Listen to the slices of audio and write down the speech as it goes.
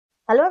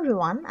Hello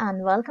everyone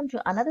and welcome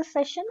to another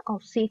session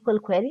of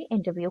SQL Query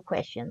Interview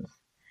Questions.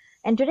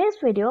 In today's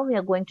video, we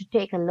are going to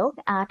take a look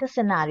at a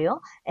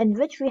scenario in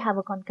which we have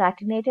a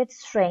concatenated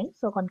string,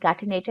 so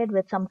concatenated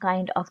with some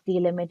kind of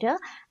delimiter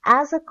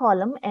as a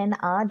column in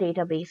our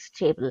database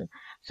table.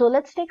 So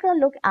let's take a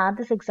look at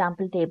this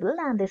example table,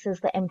 and this is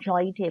the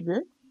employee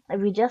table. If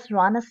we just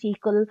run a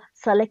SQL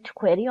select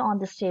query on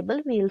this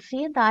table, we'll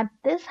see that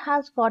this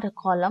has got a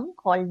column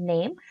called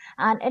name,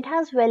 and it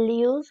has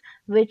values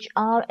which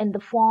are in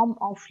the form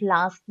of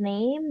last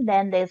name,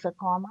 then there's a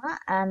comma,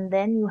 and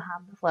then you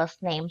have the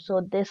first name. So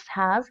this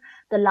has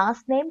the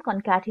last name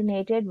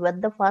concatenated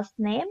with the first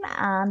name,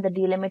 and the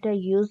delimiter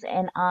used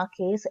in our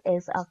case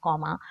is a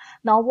comma.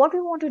 Now what we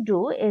want to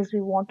do is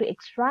we want to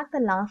extract the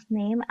last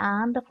name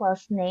and the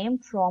first name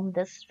from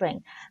this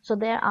string. So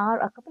there are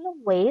a couple of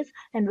ways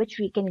in which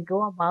we can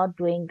go about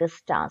doing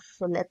this task.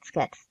 So let's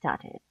get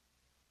started.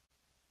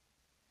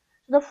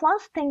 The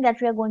first thing that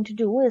we are going to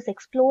do is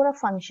explore a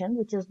function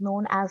which is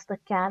known as the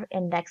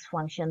CharIndex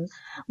function.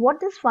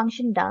 What this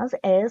function does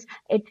is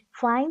it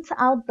finds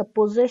out the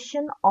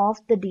position of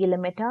the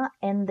delimiter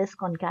in this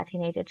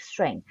concatenated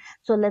string.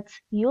 So let's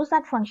use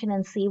that function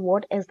and see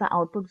what is the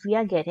output we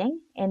are getting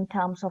in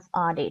terms of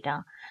our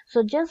data.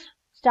 So just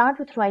start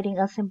with writing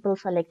a simple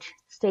select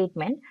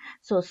statement.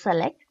 So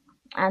select.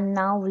 And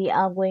now we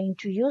are going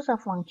to use a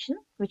function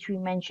which we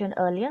mentioned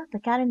earlier, the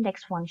CharIndex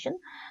function.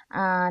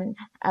 And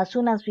as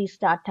soon as we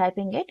start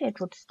typing it,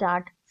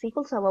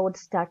 SQL Server would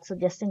start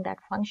suggesting that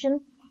function,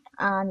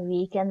 and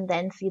we can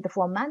then see the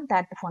format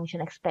that the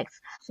function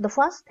expects. So the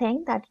first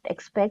thing that it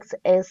expects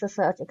is the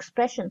search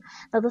expression.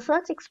 Now the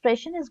search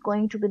expression is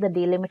going to be the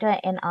delimiter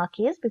in our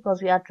case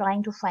because we are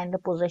trying to find the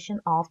position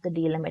of the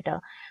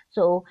delimiter.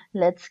 So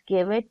let's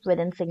give it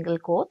within single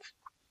quotes.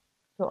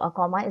 So a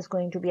comma is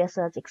going to be a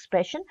search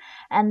expression,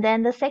 and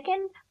then the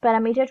second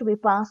parameter to be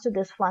passed to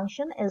this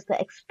function is the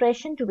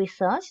expression to be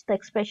searched. The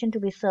expression to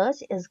be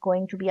searched is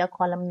going to be a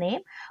column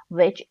name,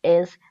 which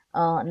is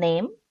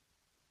name.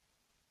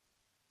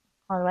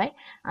 All right,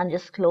 and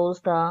just close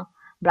the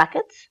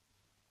brackets,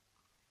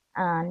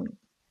 and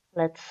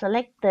let's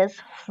select this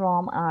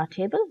from our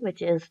table,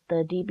 which is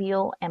the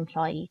DBO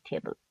employee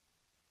table.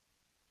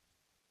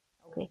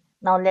 Okay,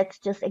 now let's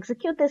just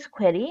execute this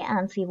query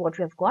and see what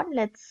we've got.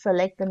 Let's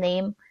select the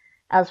name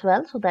as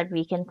well so that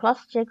we can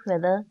cross-check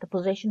whether the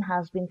position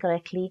has been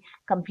correctly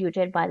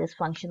computed by this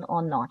function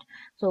or not.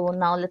 So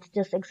now let's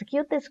just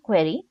execute this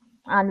query,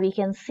 and we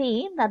can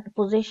see that the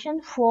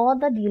position for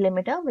the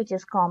delimiter, which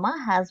is comma,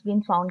 has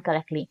been found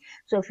correctly.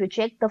 So if you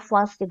check the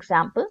first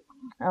example,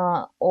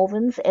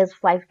 Owens is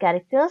 5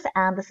 characters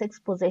and the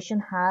 6th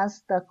position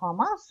has the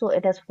comma, so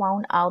it has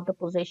found out the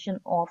position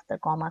of the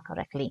comma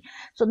correctly.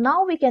 So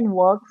now we can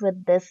work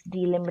with this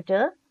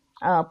delimiter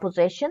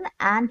position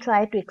and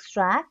try to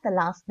extract the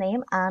last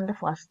name and the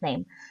first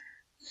name.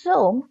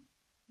 So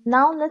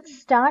now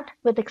let's start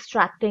with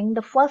extracting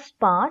the first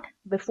part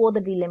before the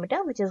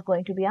delimiter, which is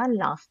going to be our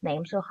last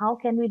name. So how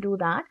can we do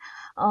that?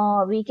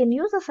 We can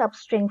use a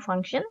substring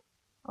function,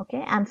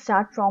 okay, and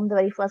start from the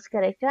very first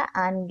character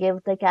and give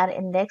the char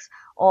index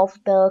of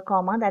the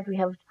comma that we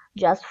have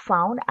just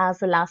found as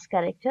the last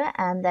character,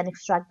 and then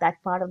extract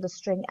that part of the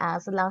string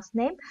as the last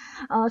name.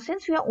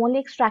 Since we are only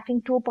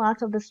extracting 2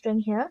 parts of the string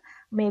here,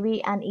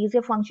 maybe an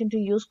easier function to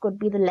use could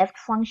be the left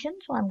function.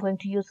 So I'm going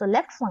to use the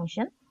left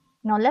function.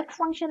 Now left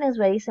function is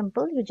very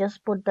simple. You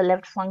just put the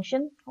left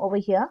function over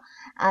here,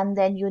 and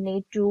then you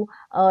need to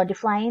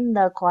define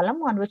the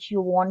column on which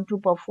you want to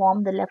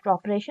perform the left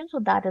operation. So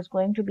that is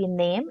going to be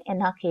name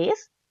in our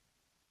case.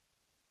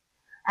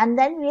 And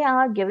then we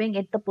are giving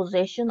it the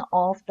position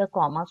of the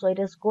comma. So it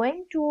is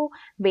going to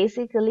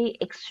basically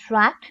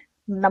extract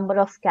number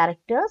of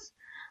characters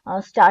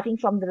starting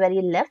from the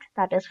very left,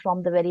 that is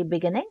from the very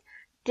beginning,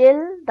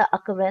 till the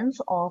occurrence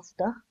of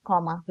the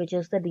comma, which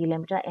is the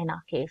delimiter in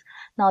our case.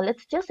 Now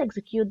let's just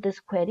execute this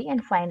query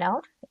and find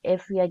out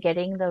if we are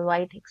getting the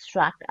right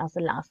extract as the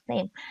last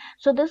name.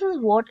 So this is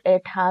what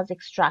it has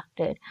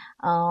extracted.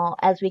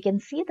 As we can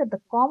see that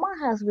the comma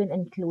has been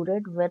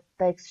included with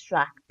the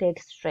extracted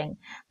string.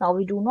 Now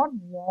we do not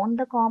want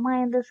the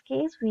comma in this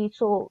case.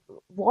 So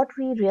what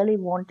we really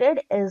wanted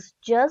is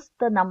just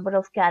the number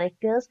of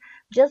characters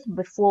just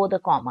before the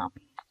comma.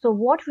 So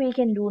what we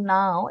can do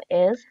now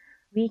is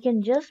we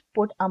can just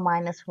put a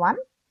 -1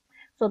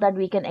 so that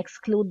we can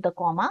exclude the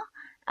comma,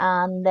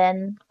 and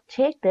then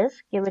take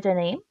this, give it a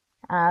name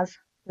as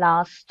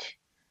last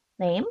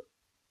name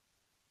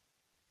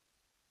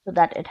so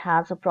that it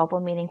has a proper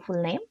meaningful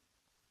name,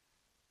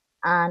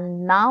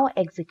 and now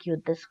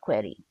execute this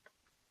query.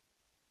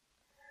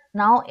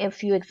 Now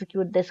if you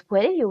execute this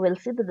query, you will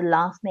see that the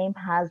last name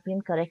has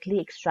been correctly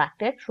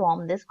extracted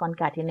from this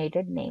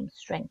concatenated name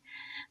string.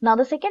 Now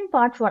the second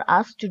part for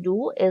us to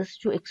do is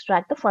to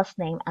extract the first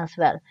name as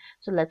well.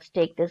 So let's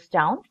take this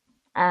down,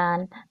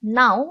 and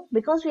now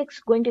because we're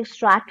going to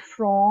extract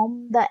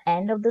from the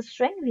end of the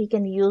string, we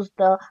can use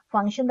the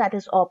function that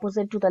is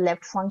opposite to the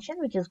left function,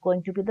 which is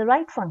going to be the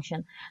right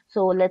function.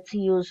 So let's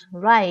use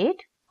right,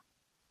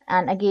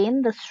 And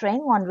again, the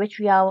string on which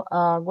we are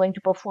going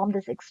to perform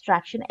this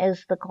extraction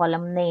is the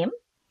column name.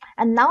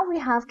 And now we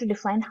have to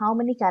define how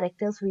many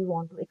characters we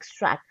want to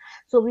extract.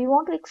 So we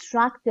want to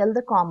extract till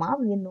the comma.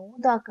 We know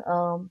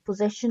the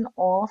position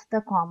of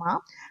the comma,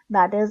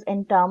 that is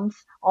in terms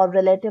or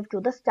relative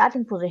to the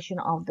starting position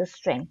of the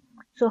string.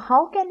 So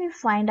how can we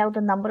find out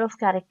the number of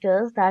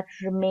characters that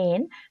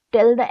remain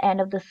till the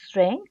end of the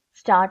string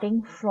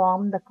starting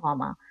from the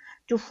comma?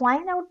 To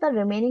find out the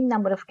remaining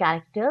number of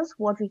characters,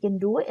 what we can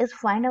do is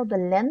find out the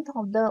length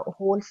of the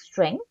whole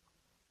string,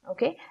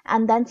 okay,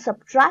 and then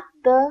subtract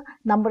the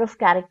number of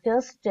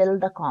characters till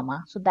the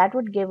comma. So that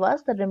would give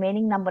us the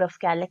remaining number of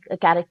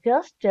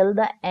characters till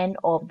the end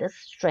of this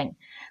string.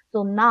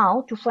 So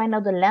now to find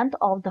out the length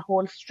of the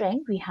whole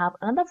string, we have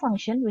another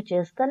function which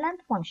is the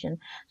length function.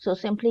 So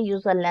simply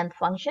use the length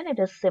function. It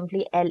is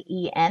simply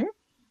len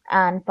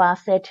and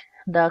pass it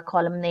the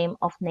column name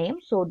of name.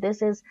 So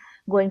this is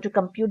going to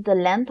compute the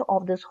length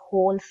of this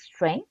whole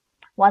string.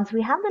 Once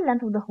we have the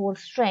length of the whole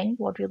string,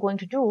 what we're going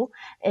to do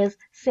is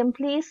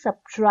simply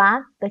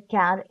subtract the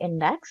char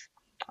index,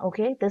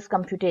 okay, this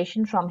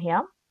computation from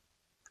here,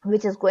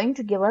 which is going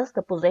to give us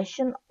the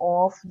position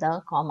of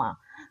the comma.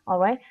 All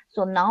right,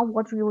 so now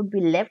what we would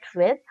be left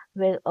with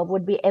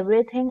would be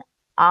everything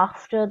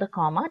after the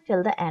comma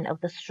till the end of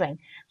the string.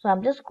 So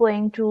I'm just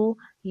going to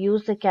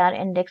use the char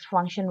index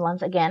function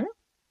once again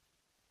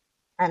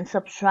and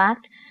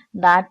subtract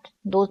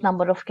those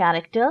number of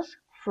characters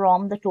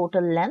from the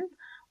total length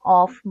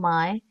of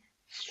my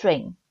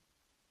string.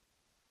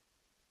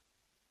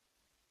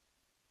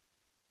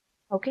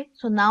 Okay,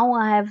 so now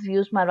I have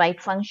used my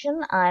write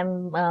function.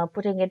 I'm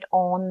putting it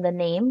on the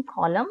name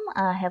column.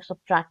 I have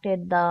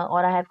subtracted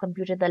I have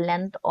computed the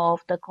length of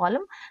the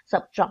column,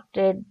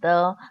 subtracted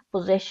the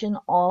position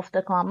of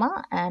the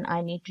comma, and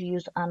I need to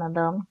use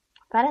another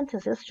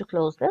parenthesis to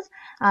close this.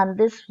 And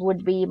this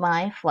would be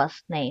my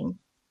first name,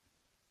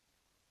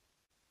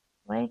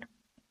 right?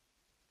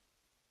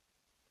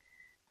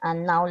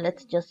 And now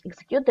let's just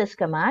execute this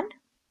command.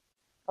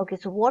 Okay,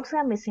 so what we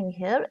are missing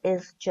here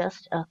is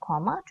just a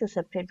comma to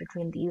separate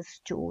between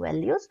these two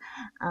values,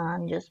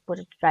 and just put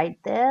it right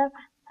there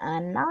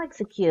and now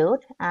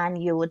execute,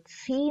 and you would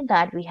see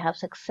that we have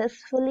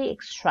successfully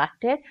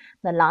extracted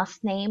the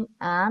last name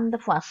and the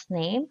first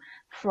name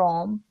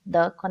from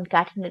the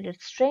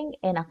concatenated string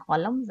in a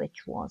column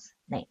which was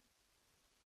name.